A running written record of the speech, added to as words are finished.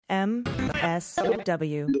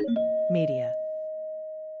MSW Media.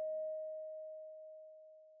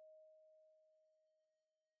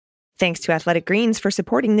 Thanks to Athletic Greens for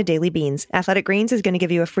supporting the Daily Beans. Athletic Greens is going to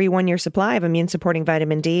give you a free 1-year supply of immune-supporting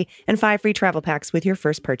vitamin D and 5 free travel packs with your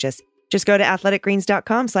first purchase. Just go to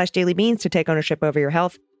athleticgreens.com/dailybeans to take ownership over your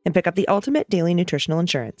health and pick up the ultimate daily nutritional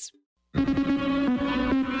insurance. News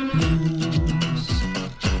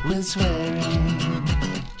with swearing.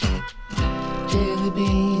 Daily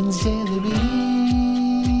Beans, Daily Beans.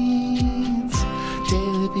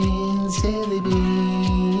 Daily Beans, Daily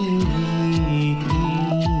Beans.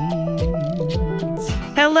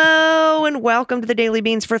 Hello and welcome to the Daily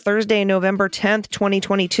Beans for Thursday, November 10th,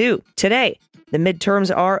 2022. Today, the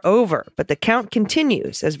midterms are over, but the count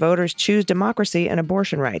continues as voters choose democracy and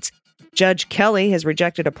abortion rights. Judge Kelly has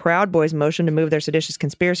rejected a Proud Boys motion to move their seditious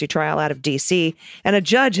conspiracy trial out of D.C., and a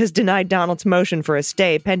judge has denied Donald's motion for a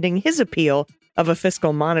stay pending his appeal of a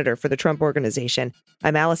fiscal monitor for the Trump Organization.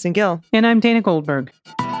 I'm Allison Gill. And I'm Dana Goldberg.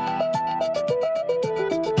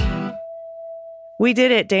 We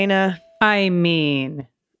did it, Dana. I mean,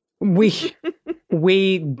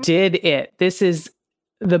 we did it. This is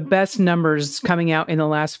the best numbers coming out in the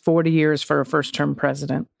last 40 years for a first-term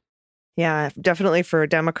president. Yeah, definitely for a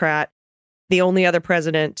Democrat. The only other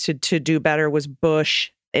president to do better was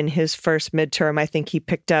Bush in his first midterm. I think he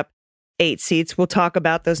picked up 8 seats. We'll talk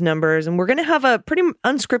about those numbers, and we're going to have a pretty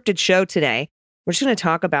unscripted show today. We're just going to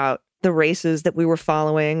talk about the races that we were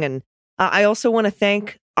following, and I also want to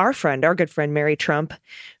thank our good friend, Mary Trump,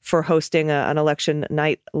 for hosting an election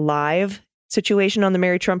night live situation on the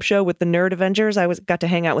Mary Trump Show with the Nerd Avengers. I got to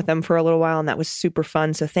hang out with them for a little while, and that was super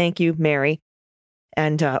fun. So thank you, Mary,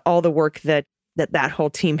 and all the work that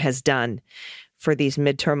whole team has done for these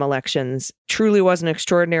midterm elections. Truly was an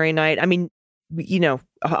extraordinary night. I mean, you know,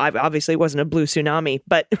 obviously it wasn't a blue tsunami,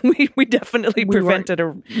 but we definitely prevented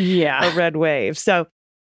a red wave. So,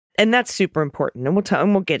 and that's super important, and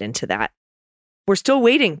we'll get into that. We're still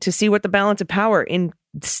waiting to see what the balance of power in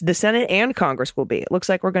the Senate and Congress will be. It looks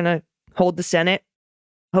like we're going to hold the Senate,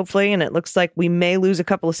 hopefully, and it looks like we may lose a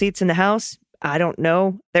couple of seats in the House. I don't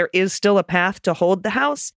know. There is still a path to hold the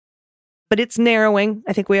House, but it's narrowing.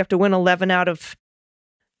 I think we have to win 11 out of,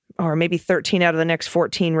 or maybe 13 out of the next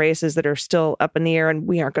 14 races that are still up in the air, and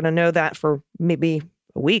we aren't going to know that for maybe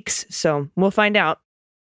weeks. So we'll find out.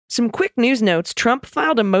 Some quick news notes. Trump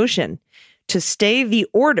filed a motion to stay the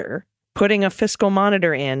order putting a fiscal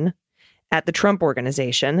monitor in at the Trump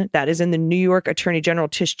Organization. That is in the New York Attorney General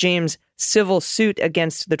Tish James' civil suit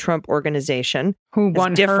against the Trump Organization. Who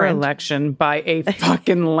won her election by a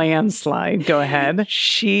fucking landslide. Go ahead.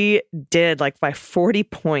 She did, like by 40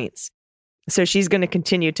 points. So she's going to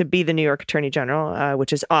continue to be the New York Attorney General,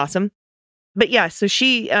 which is awesome. But yeah, so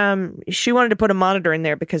she wanted to put a monitor in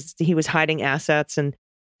there because he was hiding assets, and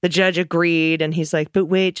the judge agreed, and he's like, but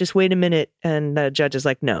wait, just wait a minute. And the judge is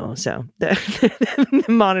like, no. So the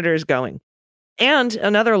monitor is going. And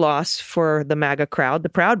another loss for the MAGA crowd. The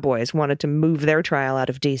Proud Boys wanted to move their trial out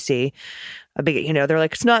of D.C. They're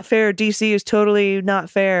like, it's not fair. D.C. is totally not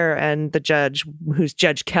fair. And the judge, who's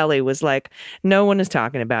Judge Kelly, was like, no one is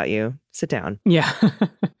talking about you. Sit down. Yeah.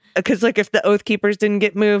 Because like if the Oath Keepers didn't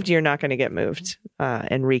get moved, you're not going to get moved,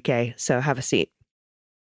 Enrique. So have a seat.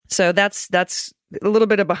 So that's a little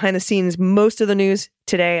bit of behind the scenes. Most of the news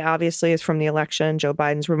today, obviously, is from the election, Joe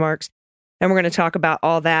Biden's remarks. And we're going to talk about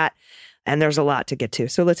all that. And there's a lot to get to.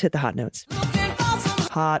 So let's hit the hot notes.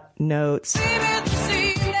 Hot notes.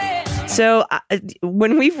 So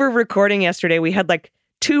when we were recording yesterday, we had like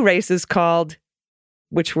 2 races called,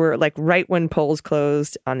 which were like right when polls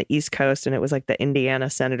closed on the East Coast. And it was like the Indiana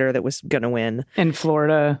senator that was going to win. In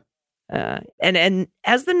Florida. And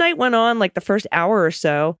as the night went on, like the first hour or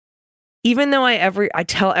so, even though I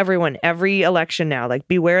tell everyone every election now, like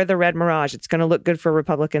beware the red mirage. It's going to look good for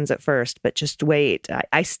Republicans at first, but just wait.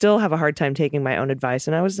 I still have a hard time taking my own advice,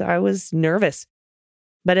 and I was nervous.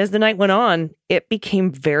 But as the night went on, it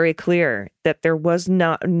became very clear that there was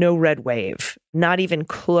no red wave, not even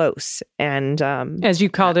close. And as you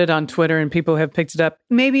called it on Twitter, and people have picked it up,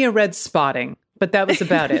 maybe a red spotting. But that was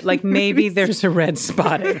about it. Like maybe there's a red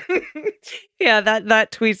spotting. Yeah,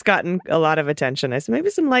 that tweet's gotten a lot of attention. I said, maybe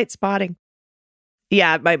some light spotting.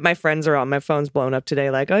 Yeah, my friends are on, my phone's blown up today.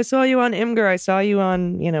 Like, I saw you on Imgur. I saw you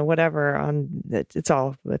on, whatever. It's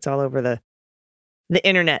all over the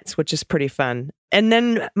internets, which is pretty fun. And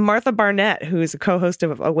then Martha Barnett, who is a co-host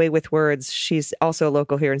of Away with Words, she's also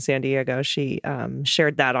local here in San Diego. She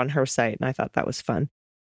shared that on her site, and I thought that was fun.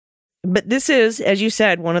 But this is, as you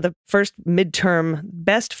said, one of the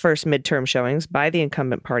best first midterm showings by the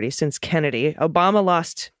incumbent party since Kennedy. Obama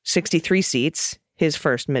lost 63 seats, his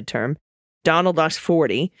first midterm. Donald lost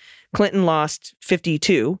 40. Clinton lost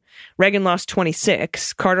 52. Reagan lost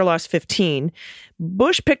 26. Carter lost 15.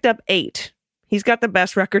 Bush picked up 8. He's got the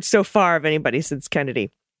best record so far of anybody since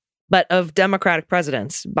Kennedy. But of Democratic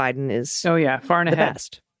presidents, Biden is far and the ahead.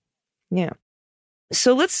 best. Yeah.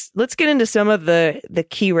 So let's get into some of the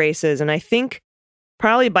key races. And I think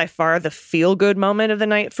probably by far the feel-good moment of the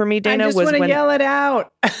night for me, Dana, was when... I just want to yell it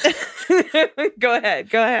out. Go ahead.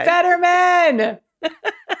 Fetterman!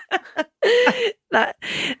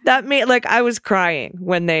 that made, like, I was crying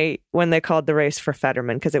when they called the race for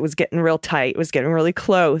Fetterman because it was getting real tight. It was getting really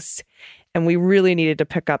close. And we really needed to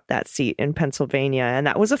pick up that seat in Pennsylvania. And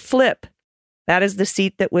that was a flip. That is the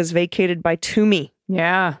seat that was vacated by Toomey.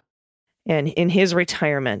 Yeah. And in his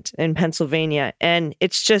retirement in Pennsylvania. And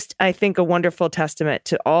it's just, I think, a wonderful testament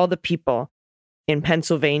to all the people in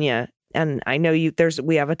Pennsylvania. And I know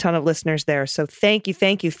we have a ton of listeners there. So thank you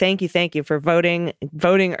for voting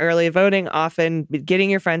early, voting often, getting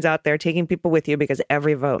your friends out there, taking people with you, because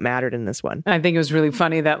every vote mattered in this one. I think it was really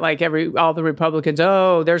funny that all the Republicans,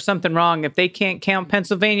 there's something wrong. If they can't count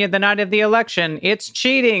Pennsylvania the night of the election, it's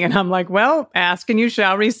cheating. And I'm like, well, ask and you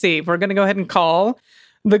shall receive. We're going to go ahead and call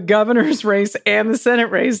the governor's race and the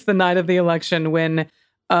Senate race the night of the election when,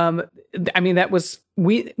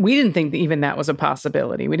 we didn't think that even that was a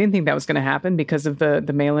possibility. We didn't think that was going to happen because of the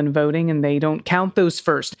mail-in voting, and they don't count those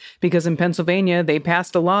first because in Pennsylvania, they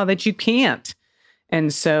passed a law that you can't.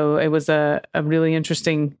 And so it was a really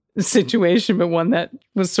interesting situation, but one that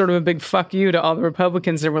was sort of a big fuck you to all the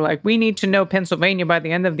Republicans that were like, we need to know Pennsylvania by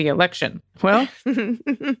the end of the election. Well,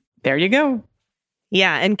 there you go.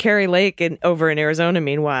 Yeah, and Carrie Lake over in Arizona,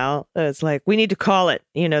 meanwhile, it's like, we need to call it,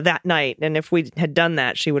 that night. And if we had done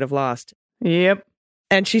that, she would have lost. Yep.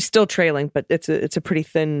 And she's still trailing, but it's a pretty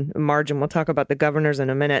thin margin. We'll talk about the governors in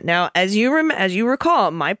a minute. Now, as you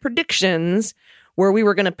recall, my predictions were we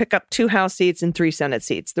were going to pick up 2 House seats and 3 Senate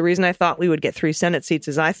seats. The reason I thought we would get 3 Senate seats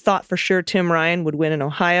is I thought for sure Tim Ryan would win in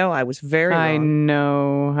Ohio. I was very wrong. I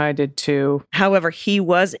know. I did too. However, he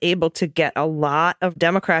was able to get a lot of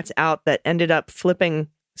Democrats out that ended up flipping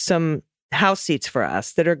some House seats for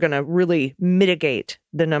us that are going to really mitigate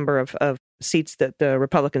the number of seats that the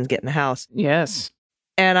Republicans get in the House. Yes.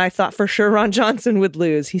 And I thought for sure Ron Johnson would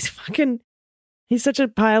lose. He's such a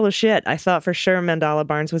pile of shit. I thought for sure Mandela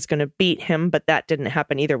Barnes was going to beat him, but that didn't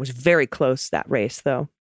happen either. It was very close, that race, though.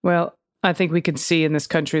 Well, I think we can see in this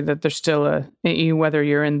country that there's still whether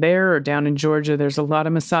you're in there or down in Georgia, there's a lot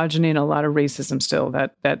of misogyny and a lot of racism still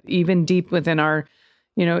that even deep within our,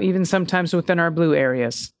 even sometimes within our blue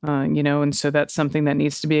areas, and so that's something that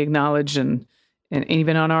needs to be acknowledged. And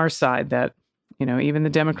even on our side that, even the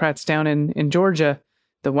Democrats down in Georgia,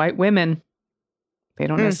 the white women, they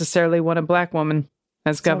don't necessarily want a black woman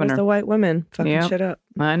as governor. The white women fucking shit up.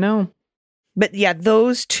 I know. But yeah,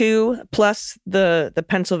 those 2 plus the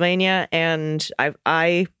Pennsylvania, and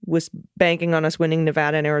I was banking on us winning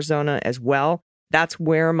Nevada and Arizona as well. That's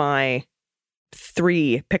where my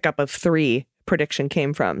pickup of 3 prediction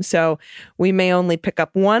came from. So we may only pick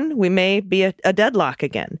up 1. We may be a deadlock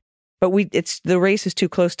again. But the race is too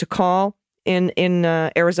close to call in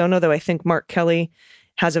Arizona, though I think Mark Kelly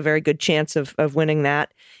has a very good chance of winning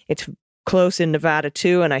that. It's close in Nevada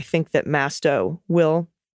too, and I think that Masto will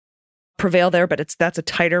prevail there, but that's a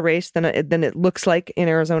tighter race than it looks like in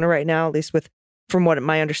Arizona right now, at least from what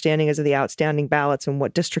my understanding is of the outstanding ballots and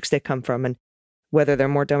what districts they come from and whether they're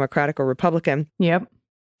more Democratic or Republican. Yep.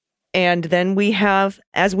 And then we have,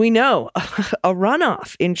 as we know, a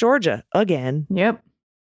runoff in Georgia again. Yep.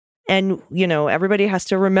 And, everybody has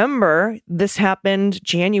to remember this happened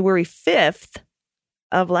January 5th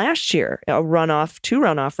of last year, 2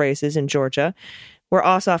 runoff races in Georgia, where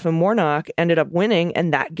Ossoff and Warnock ended up winning,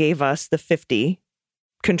 and that gave us the 50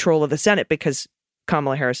 control of the Senate because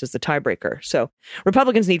Kamala Harris is the tiebreaker. So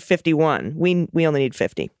Republicans need 51. We only need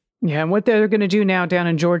 50. Yeah, and what they're going to do now down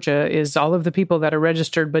in Georgia is all of the people that are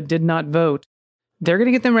registered but did not vote, they're going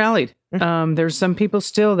to get them rallied. There's some people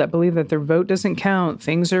still that believe that their vote doesn't count.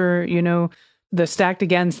 Things are, the stacked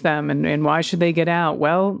against them. And why should they get out?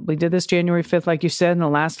 Well, we did this January 5th, like you said, in the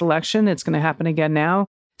last election. It's going to happen again now.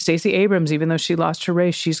 Stacey Abrams, even though she lost her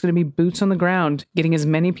race, she's going to be boots on the ground, getting as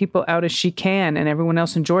many people out as she can and everyone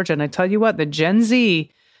else in Georgia. And I tell you what, the Gen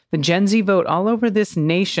Z vote all over this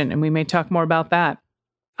nation, and we may talk more about that.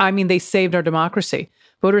 I mean, they saved our democracy.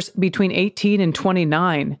 Voters between 18 and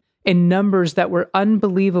 29 in numbers that were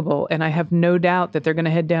unbelievable. And I have no doubt that they're going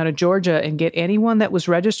to head down to Georgia and get anyone that was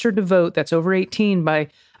registered to vote that's over 18 by,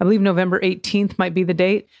 I believe November 18th might be the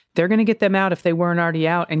date. They're going to get them out if they weren't already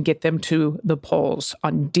out and get them to the polls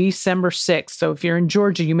on December 6th. So if you're in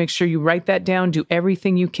Georgia, you make sure you write that down, do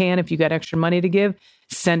everything you can. If you got extra money to give,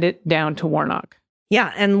 send it down to Warnock.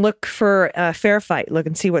 Yeah, and look for a fair fight. Look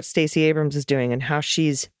and see what Stacey Abrams is doing and how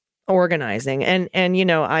she's organizing. And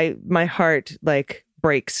my heart like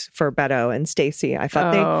breaks for Beto and Stacey. I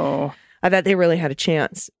thought they really had a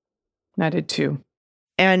chance. I did too.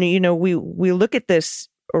 And we look at this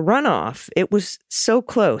runoff. It was so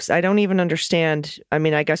close. I don't even understand. I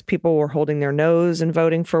mean, I guess people were holding their nose and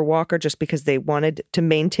voting for Walker just because they wanted to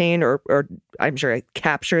maintain or I'm sure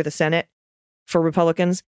capture the Senate for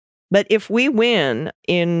Republicans. But if we win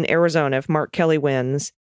in Arizona, if Mark Kelly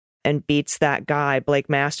wins and beats that guy, Blake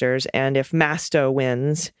Masters, and if Masto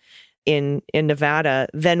wins in Nevada,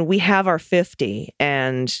 then we have our 50.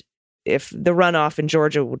 And if the runoff in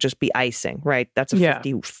Georgia will just be icing, right? That's a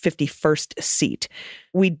 51st seat.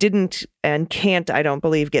 We didn't and can't, I don't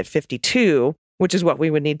believe, get 52, which is what we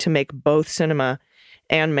would need to make both Sinema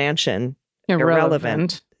and Manchin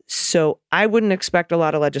irrelevant. So I wouldn't expect a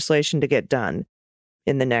lot of legislation to get done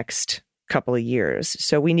in the next couple of years.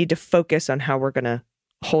 So we need to focus on how we're going to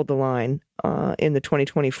hold the line in the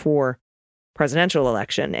 2024 presidential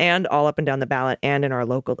election and all up and down the ballot and in our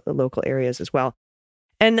local areas as well.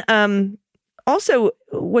 And also,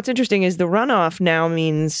 what's interesting is the runoff now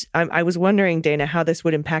means, I was wondering, Dana, how this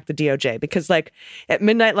would impact the DOJ. Because like at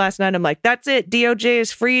midnight last night, I'm like, that's it. DOJ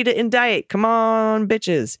is free to indict. Come on,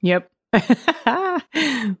 bitches. Yep.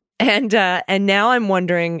 And now I'm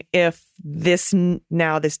wondering if this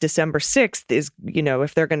December 6th is,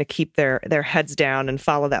 if they're going to keep their heads down and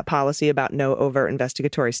follow that policy about no overt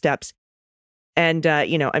investigatory steps. And,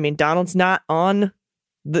 Donald's not on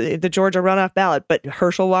the Georgia runoff ballot, but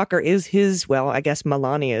Herschel Walker is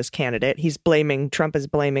Melania's candidate. Trump is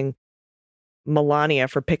blaming Melania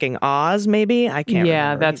for picking Oz, maybe? I can't remember.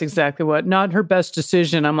 Yeah, that's exactly what. Not her best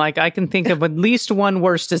decision. I'm like, I can think of at least one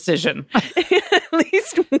worse decision. At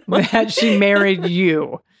least one. That she married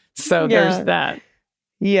you. So there's that.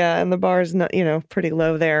 Yeah, and the bar is not, pretty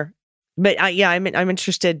low there. But I'm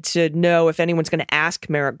interested to know if anyone's going to ask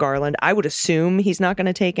Merrick Garland. I would assume he's not going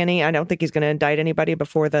to take any. I don't think he's going to indict anybody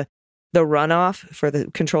before the runoff for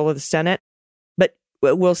the control of the Senate.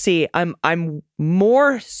 But we'll see. I'm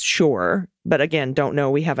more sure, but again, don't know.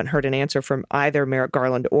 We haven't heard an answer from either Merrick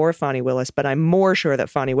Garland or Fani Willis. But I'm more sure that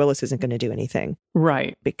Fani Willis isn't going to do anything,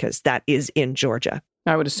 right? Because that is in Georgia.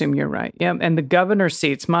 I would assume you're right. Yeah, and the governor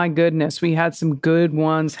seats. My goodness, we had some good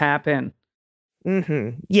ones happen.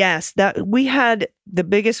 Mm-hmm. Yes, that we had the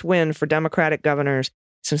biggest win for Democratic governors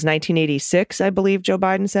since 1986, I believe Joe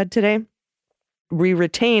Biden said today. We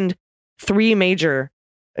retained 3 major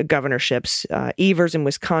governorships, Evers in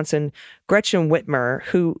Wisconsin, Gretchen Whitmer,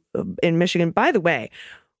 who in Michigan, by the way,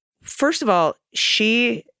 first of all,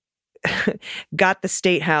 she got the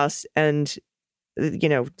state house and,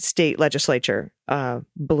 state legislature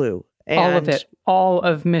blue. And all of it, all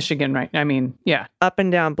of Michigan, right? I mean, yeah. Up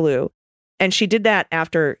and down blue. And she did that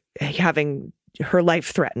after having her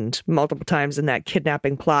life threatened multiple times in that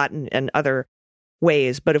kidnapping plot and other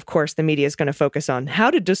ways. But of course, the media is going to focus on how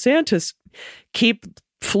did DeSantis keep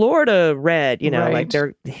Florida red? Right.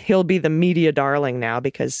 Like he'll be the media darling now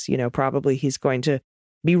because, probably he's going to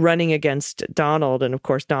be running against Donald. And of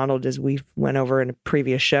course, Donald, as we went over in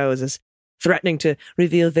previous shows, is threatening to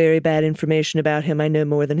reveal very bad information about him. I know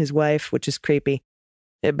more than his wife, which is creepy.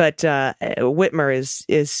 But Whitmer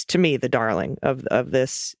is to me the darling of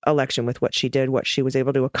this election with what she did, what she was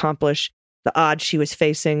able to accomplish, the odds she was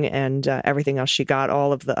facing, and everything else she got,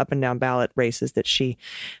 all of the up and down ballot races that she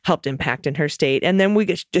helped impact in her state. And then we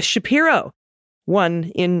get Shapiro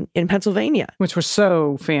won in Pennsylvania, which was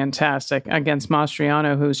so fantastic against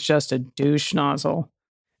Mastriano, who's just a douche nozzle.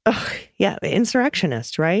 Oh, yeah,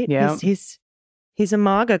 insurrectionist, right? Yeah, He's a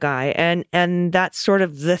MAGA guy, and that's sort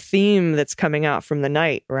of the theme that's coming out from the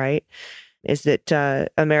night, right? Is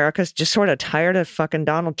that America's just sort of tired of fucking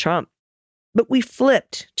Donald Trump. But we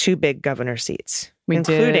flipped 2 big governor seats,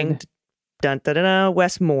 including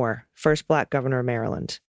Wes Moore, first Black governor of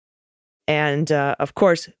Maryland. And, of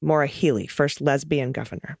course, Maura Healey, first lesbian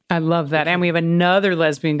governor. I love that. And we have another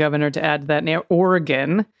lesbian governor to add to that now,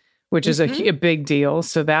 Oregon, which is a big deal.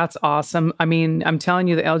 So that's awesome. I mean, I'm telling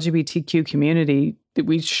you, the LGBTQ community,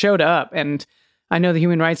 we showed up. And I know the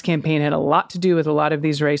Human Rights Campaign had a lot to do with a lot of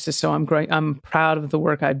these races. So I'm proud of the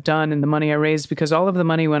work I've done and the money I raised, because all of the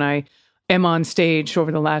money when I am on stage over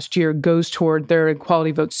the last year goes toward their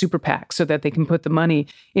Equality Vote Super PAC so that they can put the money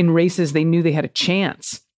in races they knew they had a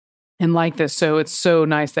chance. And like this. So it's so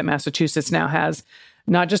nice that Massachusetts now has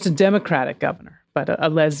not just a Democratic governor, but a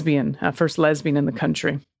lesbian, first lesbian in the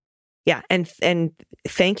country. Yeah, and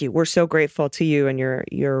thank you. We're so grateful to you and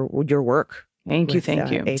your work. Thank you.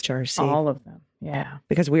 HRC. All of them. Yeah.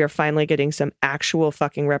 Because we are finally getting some actual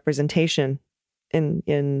fucking representation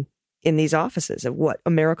in these offices of what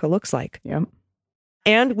America looks like. Yep.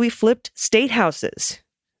 And we flipped state houses.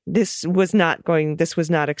 This was not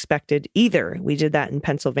expected either. We did that in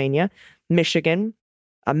Pennsylvania, Michigan,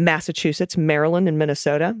 Massachusetts, Maryland, and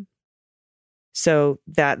Minnesota. So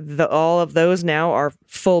that all of those now are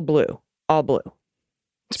full blue, all blue.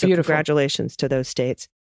 It's so beautiful. Congratulations to those states.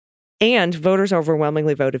 And voters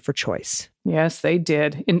overwhelmingly voted for choice. Yes, they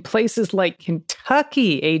did. In places like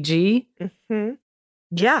Kentucky, AG. Mm-hmm.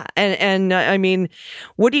 Yeah. And I mean,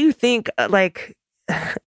 what do you think, like,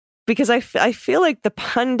 because I feel like the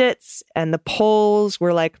pundits and the polls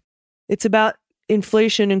were like, it's about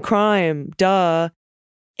inflation and crime, duh.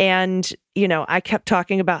 And, you know, I kept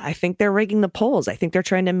talking about, I think they're rigging the polls. I think they're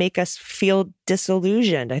trying to make us feel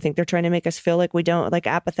disillusioned. I think they're trying to make us feel like we don't, like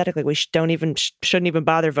apathetic, like we shouldn't even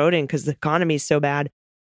bother voting because the economy is so bad.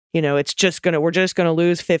 You know, we're just going to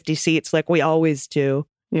lose 50 seats like we always do.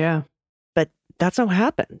 Yeah. But that's not what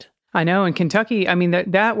happened. I know. In Kentucky, I mean,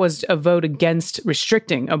 that was a vote against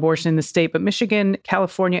restricting abortion in the state. But Michigan,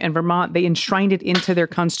 California, and Vermont, they enshrined it into their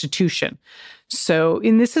constitution. So,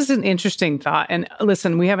 and this is an interesting thought. And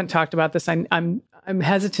listen, we haven't talked about this. I'm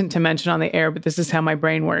hesitant to mention on the air, but this is how my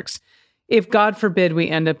brain works. If God forbid we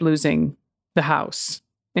end up losing the House,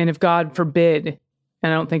 and if God forbid,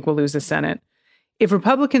 and I don't think we'll lose the Senate, if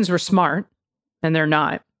Republicans were smart, and they're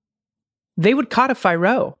not, they would codify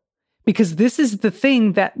Roe. Because this is the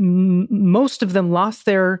thing that most of them lost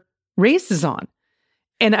their races on.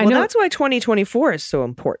 And I know that's why 2024 is so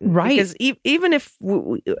important. Right. Because even if,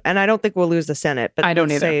 and I don't think we'll lose the Senate, but I don't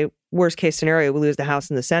let's say worst case scenario, we lose the House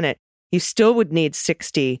and the Senate, you still would need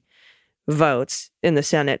 60 votes in the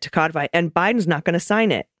Senate to codify. And Biden's not going to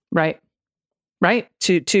sign it. Right. Right.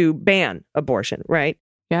 To ban abortion. Right.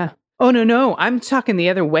 Yeah. Oh, no. I'm talking the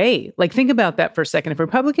other way. Like, think about that for a second. If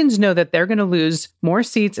Republicans know that they're going to lose more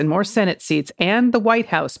seats and more Senate seats and the White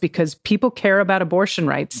House because people care about abortion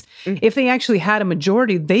rights, if they actually had a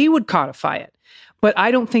majority, they would codify it. But I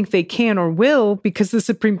don't think they can or will because the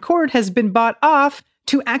Supreme Court has been bought off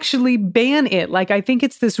to actually ban it. Like, I think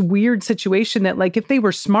it's this weird situation that, like, if they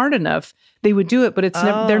were smart enough, they would do it. But it's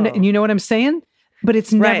never, you know what I'm saying? But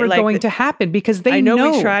it's never going to happen because they know. I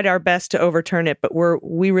know we tried our best to overturn it, but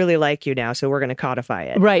we really like you now, so we're going to codify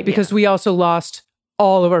it. Right, because we also lost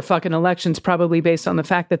all of our fucking elections probably based on the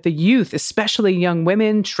fact that the youth, especially young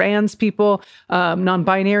women, trans people,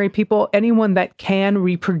 non-binary people, anyone that can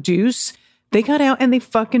reproduce, they got out and they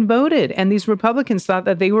fucking voted. And these Republicans thought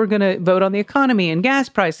that they were going to vote on the economy and gas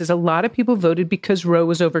prices. A lot of people voted because Roe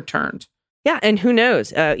was overturned. Yeah, and who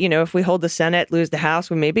knows? If we hold the Senate, lose the House,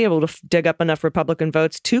 we may be able to dig up enough Republican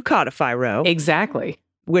votes to codify Roe. Exactly.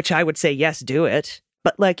 Which I would say, yes, do it.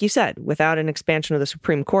 But like you said, without an expansion of the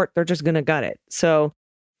Supreme Court, they're just going to gut it. So,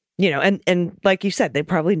 and like you said, they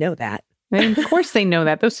probably know that. And of course they know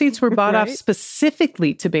that. Those seats were bought off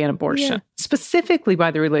specifically to ban abortion, specifically by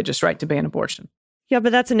the religious right to ban abortion. Yeah,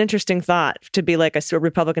 but that's an interesting thought to be like a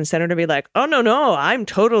Republican senator be like, oh, no, I'm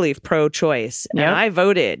totally pro-choice. And I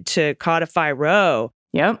voted to codify Roe.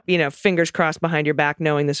 Yep. Fingers crossed behind your back,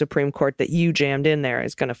 knowing the Supreme Court that you jammed in there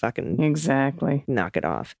is going to fucking knock it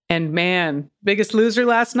off. And man, biggest loser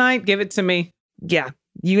last night? Give it to me. Yeah,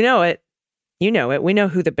 you know it. We know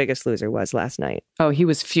who the biggest loser was last night. Oh, he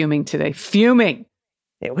was fuming today. Fuming.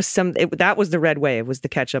 It was that was the red wave, was the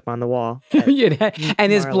ketchup on the wall.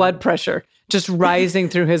 And his blood pressure just rising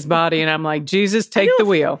through his body. And I'm like, Jesus, take the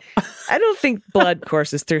wheel. I don't think blood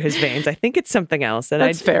courses through his veins. I think it's something else. And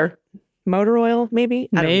that's fair. Motor oil, maybe?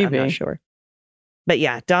 I'm not sure. But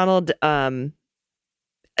yeah, Donald,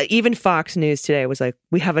 even Fox News today was like,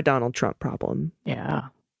 we have a Donald Trump problem. Yeah.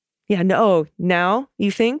 Yeah, no, now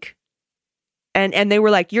you think? And they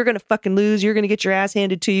were like, you're going to fucking lose. You're going to get your ass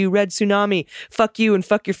handed to you. Red tsunami. Fuck you and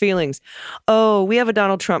fuck your feelings. Oh, we have a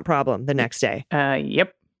Donald Trump problem the next day.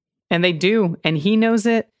 Yep. And they do. And he knows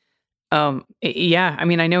it. Yeah. I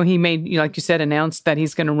mean, I know he made, like you said, announced that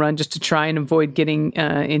he's going to run just to try and avoid getting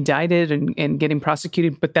indicted and getting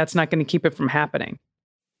prosecuted. But that's not going to keep it from happening.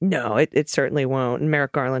 No, it certainly won't. And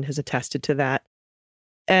Merrick Garland has attested to that.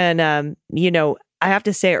 And, I have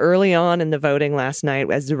to say, early on in the voting last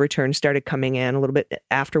night, as the returns started coming in, a little bit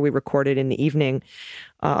after we recorded in the evening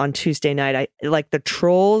on Tuesday night, I like the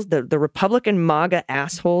trolls, the Republican MAGA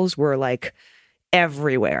assholes were like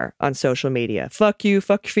everywhere on social media. Fuck you,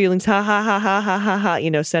 fuck your feelings, ha ha ha ha ha ha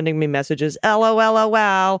ha. Sending me messages, LOL,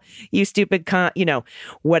 wow, you stupid cunt,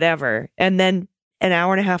 whatever. And then an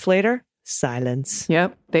hour and a half later, silence.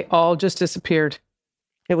 Yep, they all just disappeared.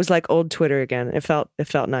 It was like old Twitter again. It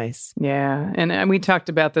felt nice. Yeah. And we talked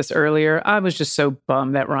about this earlier. I was just so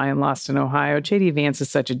bummed that Ryan lost in Ohio. JD Vance is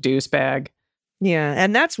such a douchebag. Yeah,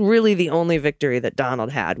 and that's really the only victory that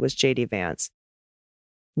Donald had was J.D. Vance,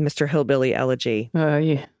 Mr. Hillbilly Elegy.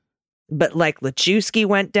 Yeah. But like Lachewski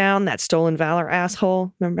went down, that stolen valor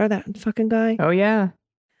asshole. Remember that fucking guy? Oh, yeah.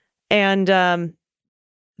 And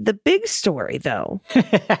the big story, though,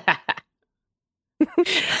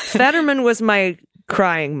 Fetterman was my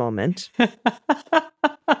crying moment.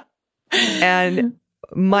 And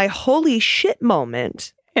my holy shit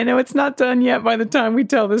moment. I know it's not done yet by the time we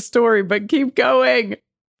tell this story, but keep going.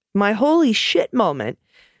 My holy shit moment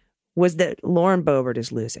was that Lauren Boebert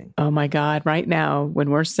is losing. Oh my God. Right now, when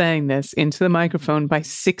we're saying this into the microphone by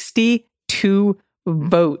 62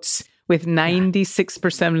 votes with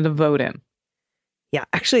 96% of the vote in. Yeah,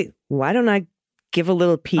 actually, why don't I give a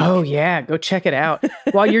little peek? Oh, yeah. Go check it out.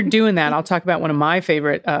 While you're doing that, I'll talk about one of my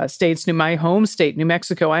favorite states, my home state, New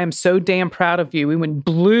Mexico. I am so damn proud of you. We went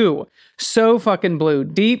blue, so fucking blue,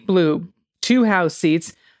 deep blue, 2 House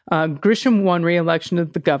seats. Grisham won re-election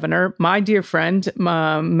of the governor. My dear friend,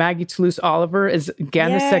 Maggie Toulouse Oliver, is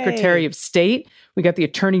again the Secretary of State. We got the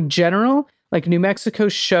Attorney General. Like, New Mexico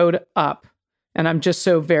showed up. And I'm just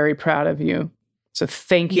so very proud of you. So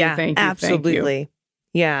thank you, thank you, absolutely. Thank you.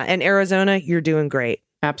 Yeah, and Arizona, you're doing great.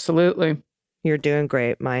 Absolutely. You're doing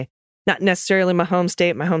great. Not necessarily my home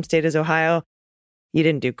state. My home state is Ohio. You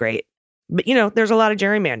didn't do great. But, there's a lot of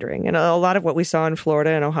gerrymandering. And a lot of what we saw in Florida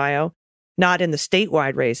and Ohio, not in the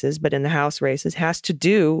statewide races, but in the House races, has to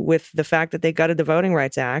do with the fact that they gutted the Voting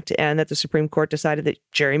Rights Act and that the Supreme Court decided that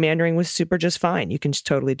gerrymandering was super just fine. You can just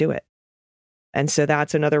totally do it. And so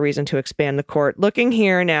that's another reason to expand the court. Looking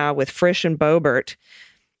here now with Frisch and Boebert,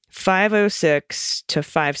 506 to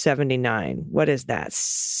 579. What is that?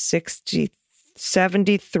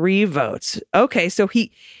 73 votes. Okay, so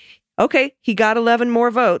he got 11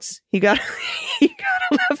 more votes. He got 11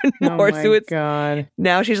 more. Oh my so God.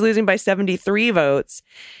 Now she's losing by 73 votes.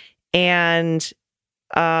 And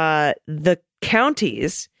the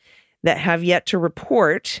counties that have yet to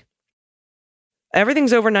report,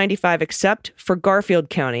 everything's over 95 except for Garfield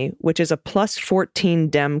County, which is a plus 14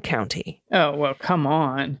 Dem county. Oh, well, come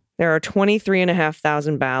on. There are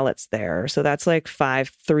 23,500 ballots there. So that's like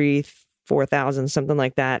 4,000, something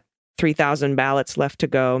like that. 3,000 ballots left to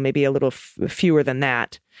go, maybe a little fewer than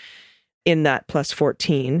that in that plus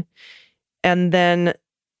 14. And then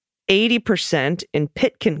 80% in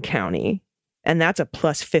Pitkin County, and that's a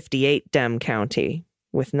plus 58 Dem county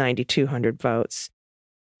with 9,200 votes.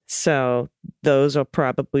 So those will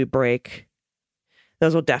probably break.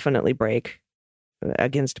 Those will definitely break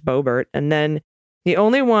against Boebert. And then the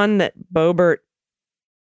only one that Boebert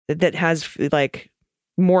that has like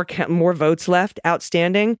more votes left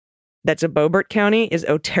outstanding, that's a Boebert county, is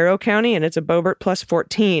Otero County, and it's a Boebert plus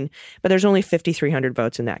 14. But there's only 5,300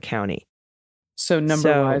 votes in that county. So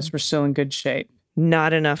number-wise, we're still in good shape.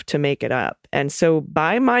 Not enough to make it up. And so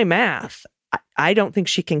by my math, I don't think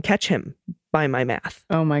she can catch him by my math.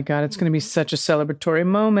 Oh my God, it's going to be such a celebratory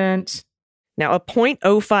moment. Now, a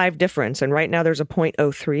 0.05 difference, and right now there's a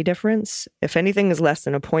 0.03 difference. If anything is less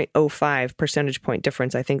than a 0.05 percentage point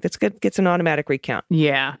difference, I think that's good. Gets an automatic recount.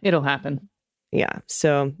 Yeah, it'll happen. Yeah,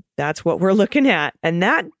 so that's what we're looking at. And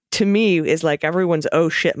that, to me, is like everyone's oh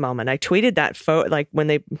shit moment. I tweeted that photo, like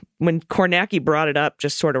when Kornacki brought it up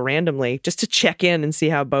just sort of randomly, just to check in and see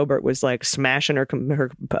how Boebert was like smashing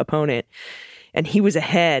her opponent. And he was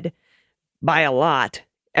ahead by a lot.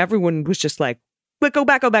 Everyone was just like, go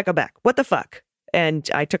back. What the fuck? And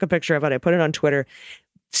I took a picture of it. I put it on Twitter.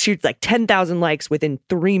 She like 10,000 likes within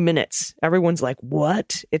 3 minutes. Everyone's like,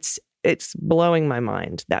 what? It's blowing my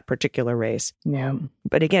mind, that particular race. Yeah.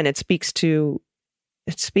 But again, it speaks to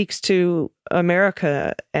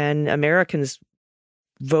America and Americans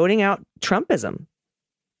voting out Trumpism.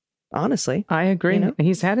 Honestly. I agree. I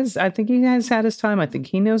think he has had his time. I think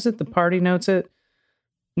he knows it. The party knows it.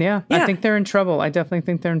 Yeah. I think they're in trouble. I definitely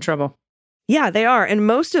think they're in trouble. Yeah, they are. And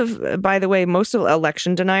most of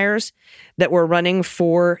election deniers that were running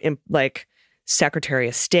for like Secretary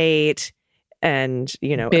of State and,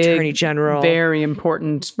 big, Attorney General, very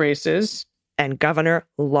important races, and governor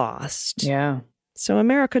lost. Yeah. So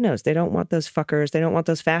America knows they don't want those fuckers. They don't want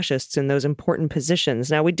those fascists in those important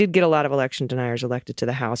positions. Now, we did get a lot of election deniers elected to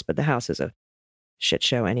the House, but the House is a shit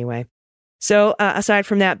show anyway. So aside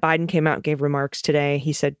from that, Biden came out and gave remarks today.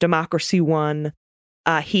 He said democracy won.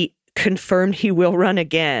 He confirmed he will run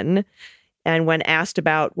again. And when asked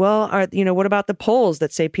about, what about the polls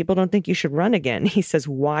that say people don't think you should run again? He says,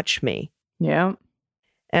 watch me. Yeah.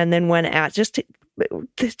 And then when asked, just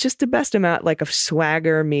the best amount like of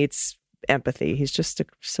swagger meets empathy. He's just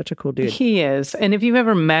such a cool dude. He is. And if you've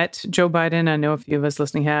ever met Joe Biden, I know a few of us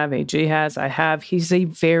listening have, AG has, I have, he's a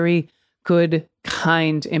very good,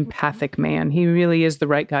 kind, empathic man. He really is the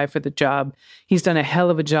right guy for the job. He's done a hell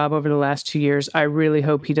of a job over the last 2 years. I really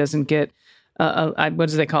hope he doesn't get, what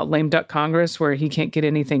do they call it, lame duck Congress, where he can't get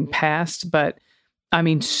anything passed. But I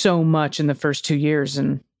mean, so much in the first 2 years.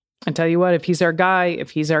 And I tell you what, if he's our guy,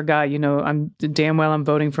 I'm damn well I'm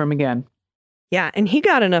voting for him again. Yeah, and he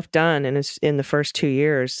got enough done in the first 2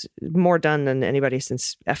 years, more done than anybody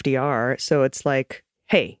since FDR. So it's like,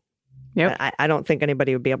 hey, yep. I don't think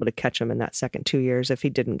anybody would be able to catch him in that second 2 years if he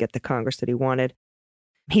didn't get the Congress that he wanted.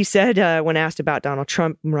 He said when asked about Donald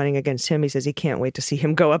Trump running against him, he says he can't wait to see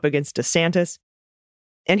him go up against DeSantis.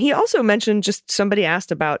 And he also mentioned, just somebody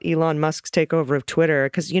asked about Elon Musk's takeover of Twitter,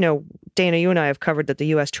 because, Dana, you and I have covered that the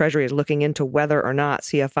U.S. Treasury is looking into whether or not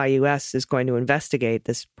CFI US is going to investigate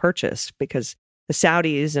this purchase, because the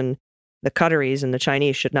Saudis and the Qataris and the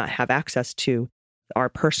Chinese should not have access to our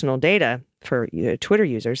personal data for Twitter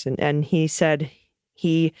users. And he said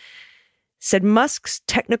Musk's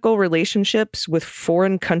technical relationships with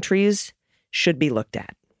foreign countries should be looked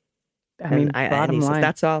at. I mean, bottom line.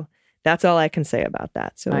 That's all I can say about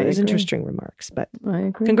that. So it was interesting remarks. But I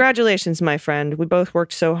agree. Congratulations, my friend. We both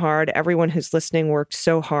worked so hard. Everyone who's listening worked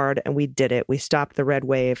so hard, and we did it. We stopped the red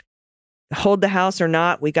wave. Hold the House or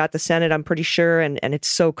not, we got the Senate, I'm pretty sure, and it's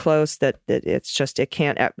so close that it's just it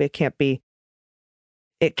can't be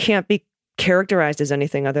characterized as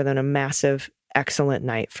anything other than a massive, excellent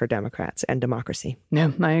night for Democrats and democracy.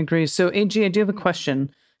 Yeah, I agree. So, AG, I do have a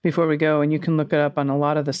question before we go, and you can look it up on a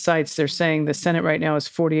lot of the sites. They're saying the Senate right now is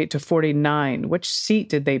 48-49. Which seat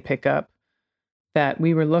did they pick up that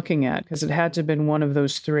we were looking at? Because it had to have been one of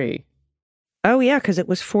those three. Oh, yeah, because it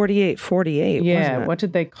was 48-48. Yeah, wasn't it? What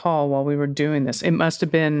did they call while we were doing this? It must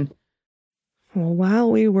have been... Well,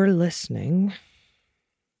 while we were listening,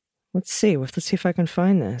 let's see if I can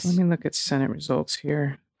find this. Let me look at Senate results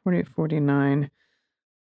here. 48-49.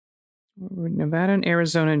 Nevada and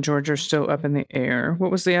Arizona and Georgia are still up in the air.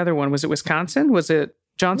 What was the other one? Was it Wisconsin? Was it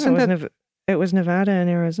Johnson? No, it was Nevada and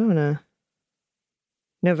Arizona.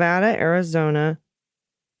 Nevada, Arizona,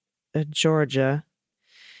 Georgia.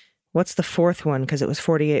 What's the fourth one? Because it was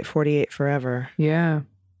 48-48 forever. Yeah.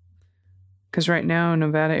 Because right now,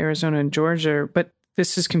 Nevada, Arizona, and Georgia, but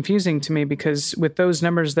this is confusing to me because with those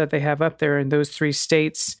numbers that they have up there in those three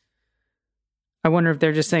states, I wonder if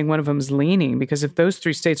they're just saying one of them is leaning, because if those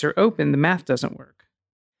three states are open, the math doesn't work.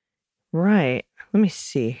 Right. Let me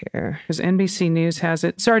see here. Because NBC News has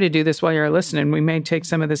it. Sorry to do this while you're listening. We may take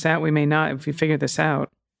some of this out. We may not if we figure this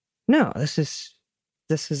out. No, this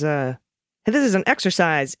is an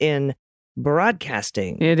exercise in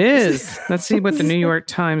broadcasting. It is. Let's see what the New York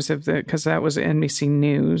Times have, because that was NBC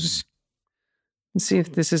News. Let's see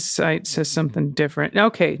if this site says something different.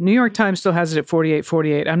 Okay, New York Times still has it at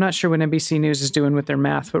 48-48. I'm not sure what NBC News is doing with their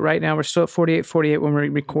math, but right now we're still at 48-48 when we're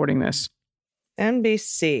recording this.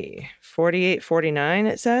 NBC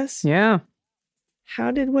 48-49. It says. Yeah.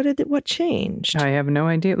 What changed? I have no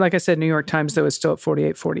idea. Like I said, New York Times though is still at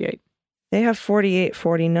 48-48. They have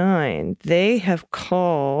 48-49. They have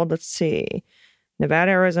called, let's see,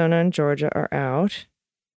 Nevada, Arizona, and Georgia are out.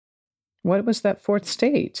 What was that fourth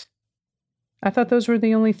state? I thought those were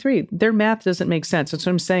the only three. Their math doesn't make sense. That's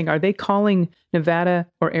what I'm saying. Are they calling Nevada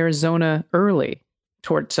or Arizona early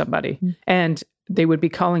towards somebody? Mm-hmm. And they would be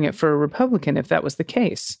calling it for a Republican if that was the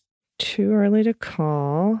case. Too early to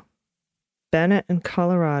call. Bennett in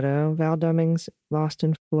Colorado. Val Demings lost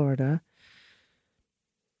in Florida.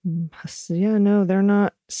 Yeah, no, they're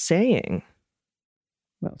not saying.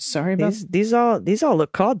 Well, sorry about these all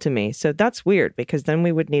look called to me. So that's weird because then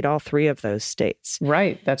we would need all three of those states.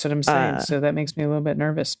 Right. That's what I'm saying. So that makes me a little bit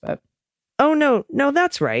nervous, but. Oh, no,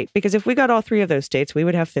 that's right. Because if we got all three of those states, we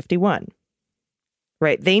would have 51.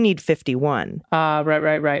 Right. They need 51.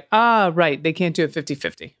 Right. Right. They can't do it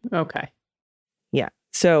 50-50. Okay. Yeah.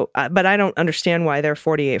 So, but I don't understand why they're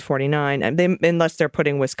 48-49 unless they're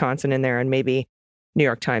putting Wisconsin in there and maybe New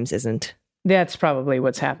York Times isn't. That's probably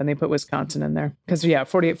what's happened. They put Wisconsin in there. Because,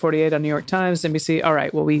 48-48 on New York Times, NBC. All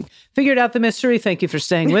right, well, we figured out the mystery. Thank you for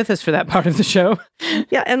staying with us for that part of the show.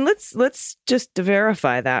 Yeah, and let's just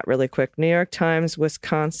verify that really quick. New York Times,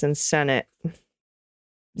 Wisconsin Senate.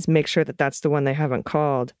 Just make sure that that's the one they haven't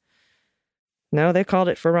called. No, they called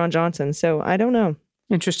it for Ron Johnson. So I don't know.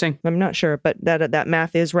 Interesting. I'm not sure, but that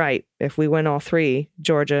math is right. If we win all three,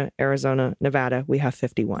 Georgia, Arizona, Nevada, we have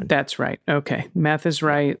 51. That's right. Okay. Math is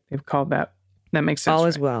right. They've called that. That makes sense. All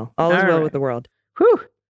is well. All is well with the world. Whew.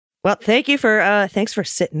 Well, thanks for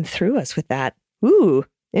sitting through us with that. Ooh,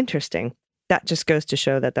 interesting. That just goes to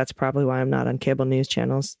show that that's probably why I'm not on cable news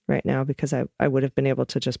channels right now, because I would have been able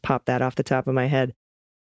to just pop that off the top of my head.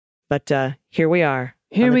 But here we are.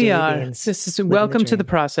 Here on the we Daily are. Beans. This is Living welcome to the dream.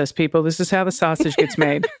 process, people. This is how the sausage gets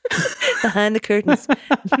made. Behind the curtains.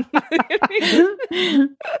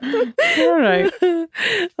 All right.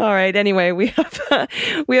 All right. Anyway, we have a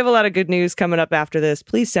lot of good news coming up after this.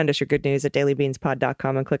 Please send us your good news at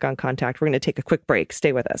dailybeanspod.com and click on contact. We're going to take a quick break.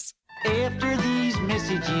 Stay with us. After these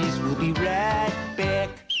messages, we'll be right back.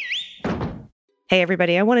 Hey,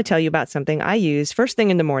 everybody, I want to tell you about something I use first thing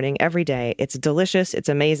in the morning every day. It's delicious. It's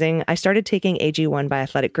amazing. I started taking AG1 by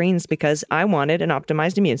Athletic Greens because I wanted an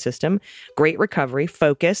optimized immune system, great recovery,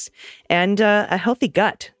 focus, and a healthy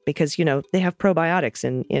gut because, you know, they have probiotics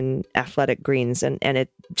in Athletic Greens and it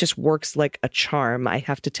just works like a charm. I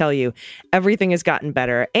have to tell you, everything has gotten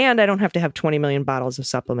better and I don't have to have 20 million bottles of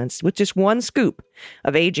supplements. With just one scoop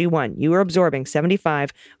of AG1, you are absorbing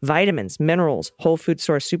 75 vitamins, minerals, whole food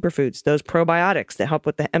source superfoods, those probiotics that help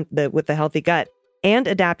with the healthy gut, and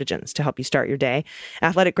adaptogens to help you start your day.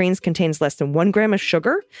 Athletic Greens contains less than 1 gram of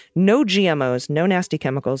sugar, no GMOs, no nasty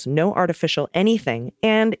chemicals, no artificial anything,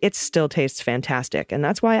 and it still tastes fantastic. And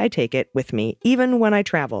that's why I take it with me, even when I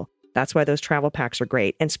travel. That's why those travel packs are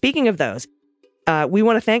great. And speaking of those, we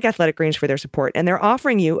want to thank Athletic Greens for their support, and they're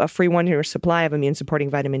offering you a free 1-year supply of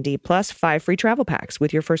immune-supporting vitamin D plus 5 free travel packs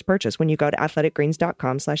with your first purchase when you go to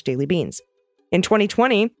athleticgreens.com/dailybeans. In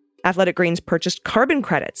 2020, Athletic Greens purchased carbon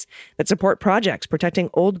credits that support projects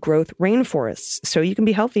protecting old-growth rainforests so you can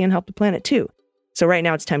be healthy and help the planet too. So right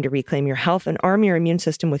now it's time to reclaim your health and arm your immune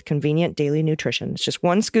system with convenient daily nutrition. It's just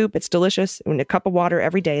one scoop. It's delicious. And a cup of water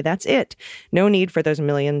every day. That's it. No need for those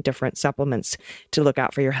million different supplements to look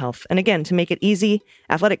out for your health. And again, to make it easy,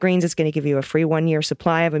 Athletic Greens is going to give you a free 1-year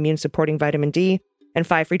supply of immune-supporting vitamin D and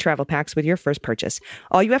 5 free travel packs with your first purchase.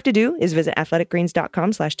 All you have to do is visit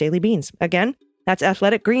athleticgreens.com/dailybeans. Again, that's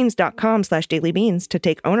athleticgreens.com/dailybeans to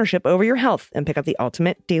take ownership over your health and pick up the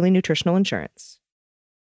ultimate daily nutritional insurance.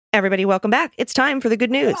 Everybody, welcome back. It's time for the good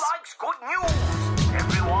news. Who likes good news,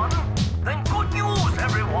 everyone? Then good news,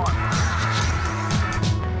 everyone.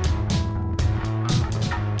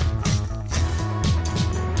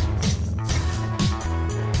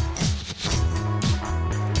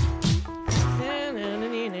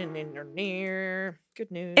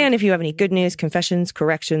 Good news. And if you have any good news, confessions,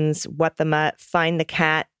 corrections, what the mutt, find the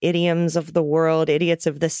cat, idioms of the world, idiots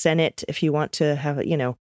of the Senate, if you want to have,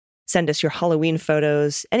 send us your Halloween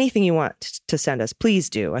photos, anything you want to send us, please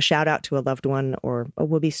do. A shout out to a loved one or a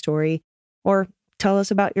Whoopi story, or tell us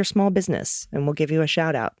about your small business and we'll give you a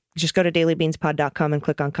shout out. Just go to dailybeanspod.com and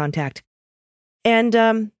click on contact.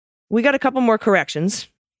 And we got a couple more corrections.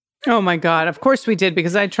 Oh my God. Of course we did,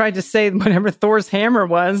 because I tried to say whatever Thor's hammer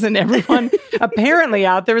was, and everyone apparently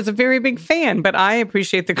out there is a very big fan, but I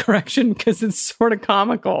appreciate the correction because it's sort of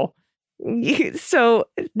comical. So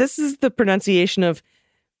this is the pronunciation of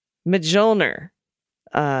Mjolnir.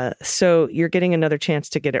 So you're getting another chance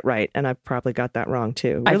to get it right, and I've probably got that wrong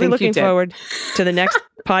too. I Really think looking you did. forward to the next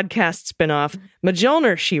podcast spinoff,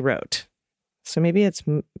 Mjolnir, she wrote. So maybe it's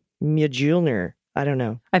Mjolnir. I don't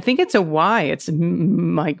know. I think it's a Y. It's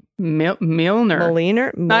like Milner.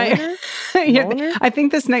 Moliner? Yeah, Moliner? I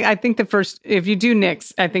think this next. I think the first. If you do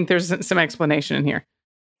Nick's, I think there's some explanation in here.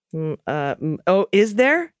 Oh, is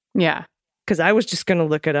there? Yeah. Because I was just going to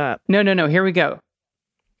look it up. No. Here we go.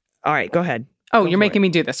 All right, go ahead. Oh, Go you're for making it. me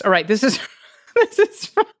do this. All right. This is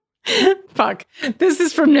from, fuck. This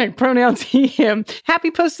is from Nick. Pronouns he, him.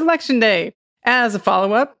 Happy post-election day. As a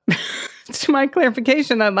follow-up to my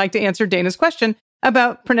clarification, I'd like to answer Dana's question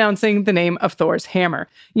about pronouncing the name of Thor's hammer.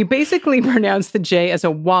 You basically pronounce the J as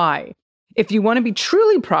a Y. If you want to be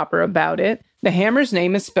truly proper about it, the hammer's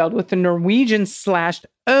name is spelled with the Norwegian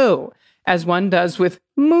 /O, as one does with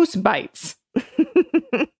moose bites,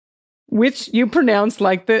 which you pronounce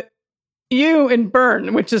like the U in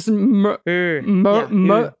burn, which is moose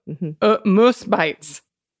bites.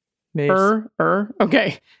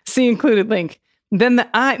 Okay. See included link. Then the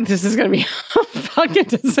I, this is going to be a fucking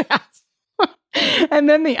disaster. And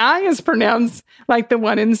then the I is pronounced like the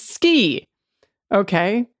one in ski.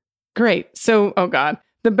 Okay. Great. So, oh God,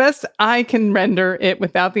 the best I can render it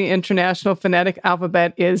without the international phonetic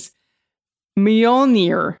alphabet is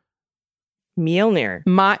Mjolnir. Mjolnir.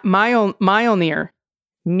 Mjolnir.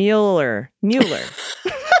 Mueller.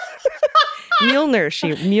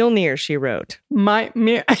 Mjolnir, she wrote.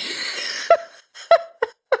 Mjolnir.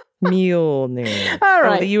 All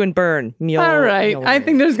right. Oh, the U and burn. All right. I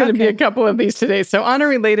think there's going to be a couple of these today. So on a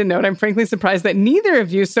related note, I'm frankly surprised that neither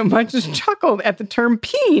of you so much as chuckled at the term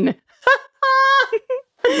peen.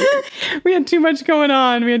 We had too much going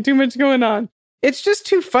on. It's just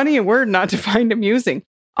too funny a word not to find amusing.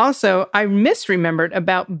 Also, I misremembered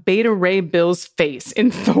about Beta Ray Bill's face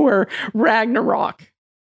in Thor Ragnarok.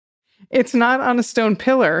 It's not on a stone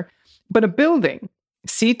pillar, but a building.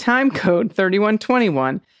 See time code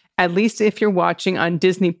 3121, at least if you're watching on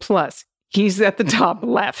Disney Plus. He's at the top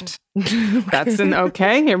left. That's an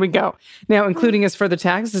okay. Here we go. Now, including as further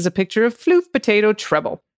text is a picture of floof potato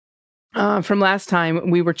treble. From last time,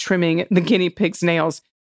 we were trimming the guinea pig's nails.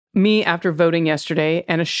 Me after voting yesterday,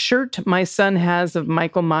 and a shirt my son has of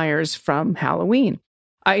Michael Myers from Halloween.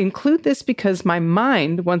 I include this because my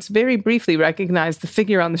mind once very briefly recognized the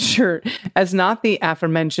figure on the shirt as not the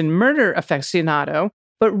aforementioned murder aficionado,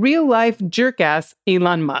 but real-life jerk-ass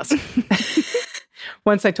Elon Musk.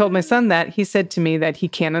 Once I told my son that, he said to me that he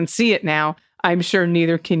can't unsee it now. I'm sure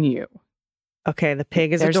neither can you. Okay, the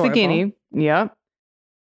pig is There's adorable. the guinea. Yep.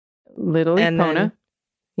 Little And Epona. then-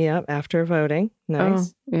 Yep, after voting. Nice.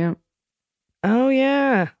 Oh, yeah. Oh,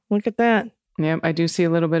 yeah. Look at that. Yep, I do see a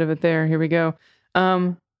little bit of it there. Here we go.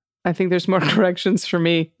 I think there's more corrections for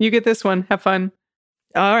me. You get this one. Have fun.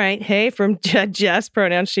 All right. Hey, from Jess,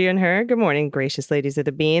 pronouns she and her. Good morning, gracious ladies of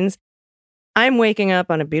the beans. I'm waking up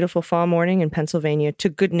on a beautiful fall morning in Pennsylvania to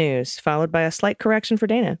good news, followed by a slight correction for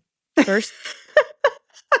Dana. First,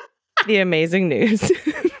 the amazing news.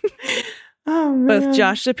 Oh, man. Both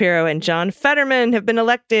Josh Shapiro and John Fetterman have been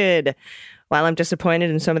elected. While I'm disappointed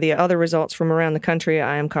in some of the other results from around the country,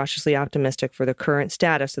 I am cautiously optimistic for the current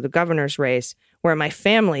status of the governor's race, where my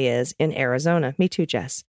family is in Arizona. Me too,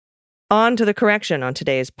 Jess. On to the correction. On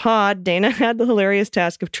today's pod, Dana had the hilarious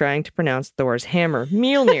task of trying to pronounce Thor's hammer,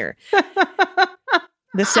 Mjolnir.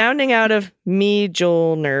 The sounding out of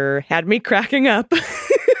Mjolnir had me cracking up.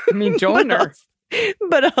 Mjolnir.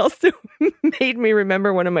 But also made me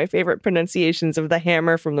remember one of my favorite pronunciations of the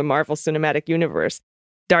hammer from the Marvel Cinematic Universe.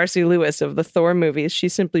 Darcy Lewis of the Thor movies, she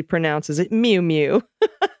simply pronounces it Mew Mew.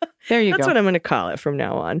 There you That's go. what I'm going to call it from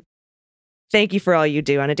now on. Thank you for all you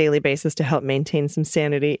do on a daily basis to help maintain some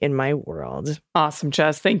sanity in my world. Awesome,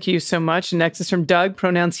 Jess. Thank you so much. Next is from Doug,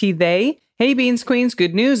 pronouns he, they. Hey, Beans Queens,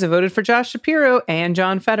 good news. I voted for Josh Shapiro and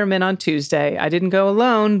John Fetterman on Tuesday. I didn't go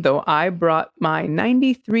alone, though I brought my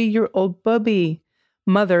 93-year-old bubby,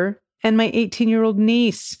 mother, and my 18-year-old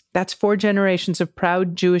niece. That's 4 generations of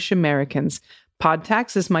proud Jewish Americans.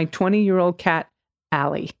 Podtax is my 20-year-old cat,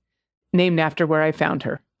 Allie, named after where I found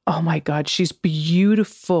her. Oh my God, she's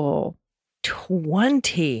beautiful.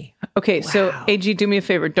 20. Okay, so Wow. AG, do me a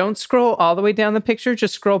favor. Don't scroll all the way down the picture.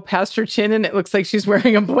 Just scroll past her chin and it looks like she's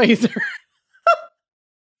wearing a blazer.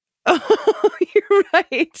 Oh, you're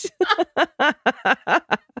right.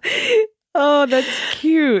 Oh, that's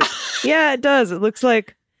cute. Yeah, it does. It looks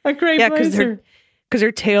like, A great yeah, because blazer.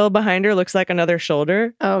 her tail behind her looks like another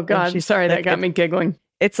shoulder. Oh God, she's sorry, that like got me giggling.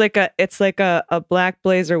 It's like a black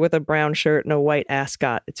blazer with a brown shirt and a white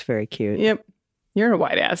ascot. It's very cute. Yep. You're a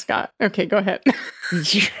white ascot. Okay, go ahead.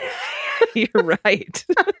 You're right.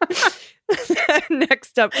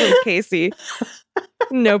 Next up from Casey.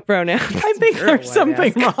 No pronouns. I think You're a there's white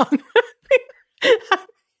something ascot. wrong.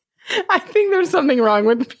 I think there's something wrong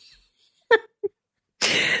with me.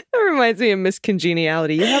 That reminds me of Miss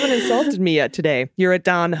Congeniality. You haven't insulted me yet today. You're a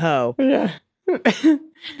Don Ho. Yeah.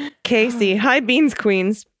 Casey. Hi, Beans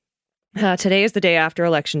Queens. Today is the day after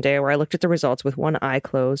Election Day where I looked at the results with one eye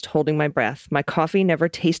closed, holding my breath. My coffee never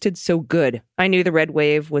tasted so good. I knew the red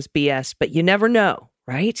wave was BS, but you never know,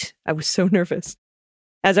 right? I was so nervous.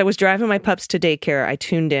 As I was driving my pups to daycare, I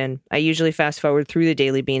tuned in. I usually fast forward through the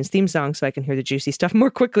Daily Beans theme song so I can hear the juicy stuff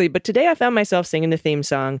more quickly, but today I found myself singing the theme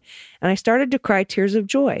song, and I started to cry tears of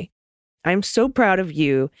joy. I'm so proud of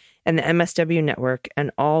you and the MSW Network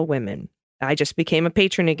and all women. I just became a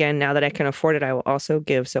patron again. Now that I can afford it, I will also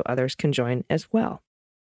give so others can join as well.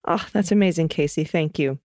 Oh, that's amazing, Casey. Thank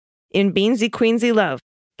you. In Beansy Queensy love,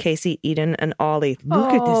 Casey, Eden, and Ollie.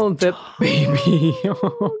 Look at Oh, this the baby.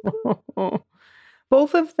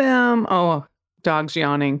 Both of them. Oh, dog's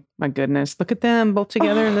yawning. My goodness. Look at them both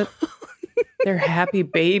together. And they're happy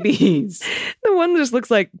babies. The one just looks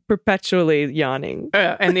like perpetually yawning.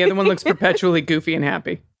 And the other one looks perpetually goofy and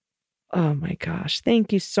happy. Oh my gosh.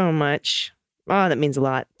 Thank you so much. Oh, that means a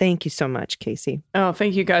lot. Thank you so much, Casey. Oh,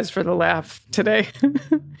 thank you guys for the laugh today.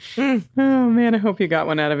 Mm. Oh, man, I hope you got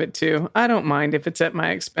one out of it too. I don't mind if it's at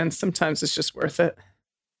my expense. Sometimes it's just worth it.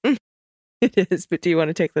 It is, but do you want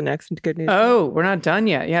to take the next good news? Oh, we're not done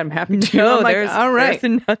yet. Yeah, I'm happy to. no, I'm like, there's, all right.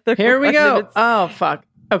 there's another Here we one, go. and Oh, fuck.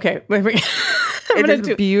 Okay. Wait. I'm It gonna is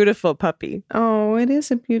a beautiful puppy. Oh, it is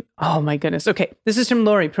a beautiful. Oh, my goodness. Okay. This is from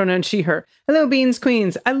Lori, pronoun she, her. Hello, Beans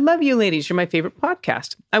Queens. I love you ladies. You're my favorite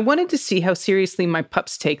podcast. I wanted to see how seriously my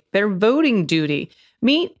pups take their voting duty.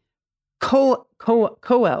 Meet Cole. Wow.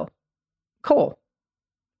 Coel.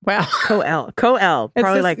 It's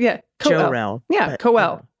Probably this- like yeah, Coel. Jor-El. Yeah, but-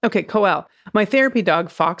 Coel. Okay, Coel. My therapy dog,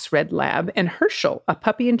 Fox Red Lab, and Herschel, a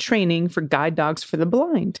puppy in training for guide dogs for the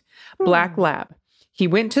blind. Black Lab. He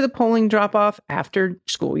went to the polling drop-off after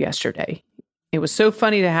school yesterday. It was so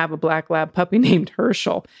funny to have a Black Lab puppy named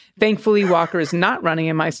Herschel. Thankfully, Walker is not running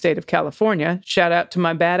in my state of California. Shout out to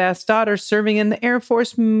my badass daughter serving in the Air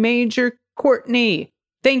Force, Major Courtney.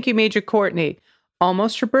 Thank you, Major Courtney.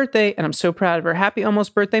 Almost her birthday, and I'm so proud of her. Happy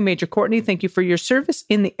almost birthday, Major Courtney. Thank you for your service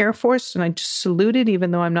in the Air Force. And I just saluted,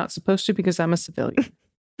 even though I'm not supposed to because I'm a civilian.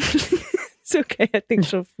 It's okay. I think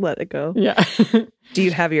she'll let it go. Yeah. Do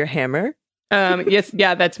you have your hammer? Yes.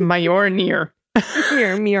 Yeah, that's Mjolnir.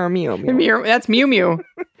 Meow. That's Mew Mew.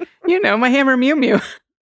 You know, my hammer Mew Mew.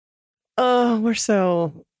 Oh, we're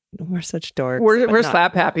such dorks. We're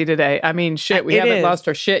slap happy today. I mean, shit, we haven't lost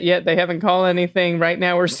our shit yet. They haven't called anything. Right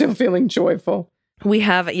now, we're still feeling joyful. We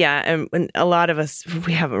have, yeah, and a lot of us,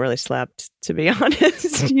 we haven't really slept, to be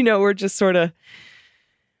honest. You know, we're just sort of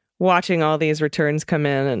watching all these returns come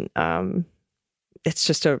in, and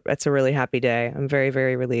it's a really happy day. I'm very,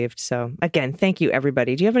 very relieved. So again, thank you,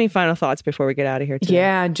 everybody. Do you have any final thoughts before we get out of here today?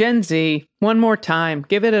 Yeah, Gen Z, one more time,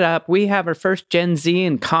 give it up. We have our first Gen Z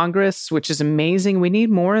in Congress, which is amazing. We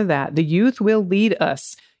need more of that. The youth will lead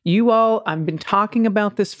us. You all, I've been talking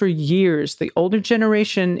about this for years. The older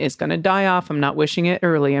generation is going to die off. I'm not wishing it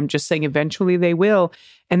early. I'm just saying eventually they will.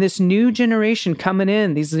 And this new generation coming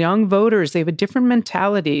in, these young voters, they have a different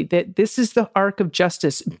mentality that this is the arc of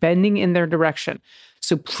justice bending in their direction.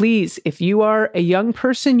 So please, if you are a young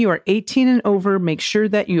person, you are 18 and over, make sure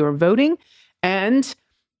that you are voting. And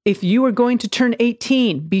if you are going to turn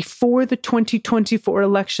 18 before the 2024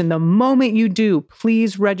 election, the moment you do,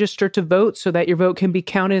 please register to vote so that your vote can be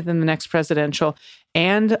counted in the next presidential.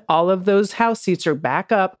 And all of those House seats are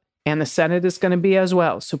back up, and the Senate is going to be as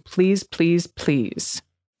well. So please, please, please.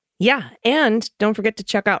 Yeah. And don't forget to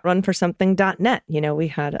check out runforsomething.net. You know, we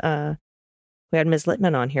had Ms.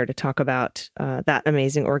 Littman on here to talk about that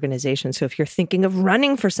amazing organization. So if you're thinking of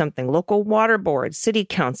running for something, local water board, city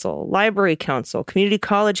council, library council, community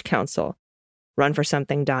college council,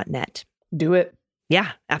 runforsomething.net. Do it.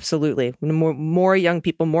 Yeah, absolutely. More young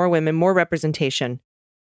people, more women, more representation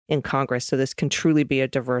in Congress. So this can truly be a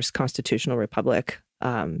diverse constitutional republic,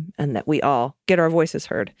 and that we all get our voices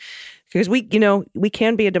heard. Because we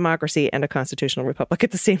can be a democracy and a constitutional republic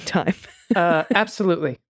at the same time.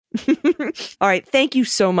 Absolutely. All right. Thank you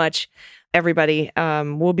so much, everybody.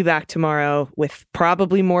 We'll be back tomorrow with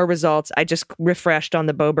probably more results. I just refreshed on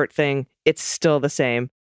the Boebert thing. It's still the same.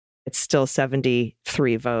 It's still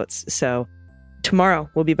 73 votes. So tomorrow,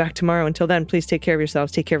 we'll be back tomorrow. Until then, please take care of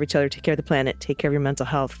yourselves, take care of each other, take care of the planet, take care of your mental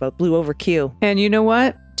health. Vote blue over Q. And you know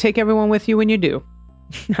what? Take everyone with you when you do.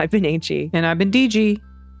 I've been HE. And I've been DG.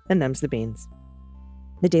 And them's the beans.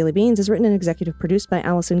 The Daily Beans is written and executive produced by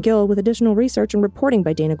Allison Gill with additional research and reporting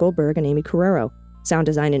by Dana Goldberg and Amy Carrero. Sound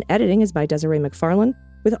design and editing is by Desiree McFarlane,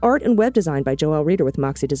 with art and web design by Joelle Reeder with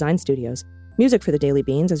Moxie Design Studios. Music for The Daily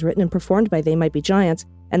Beans is written and performed by They Might Be Giants,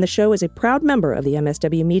 and the show is a proud member of the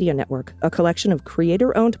MSW Media Network, a collection of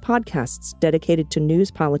creator-owned podcasts dedicated to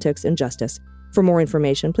news, politics, and justice. For more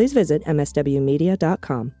information, please visit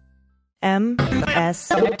mswmedia.com.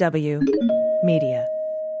 MSW Media.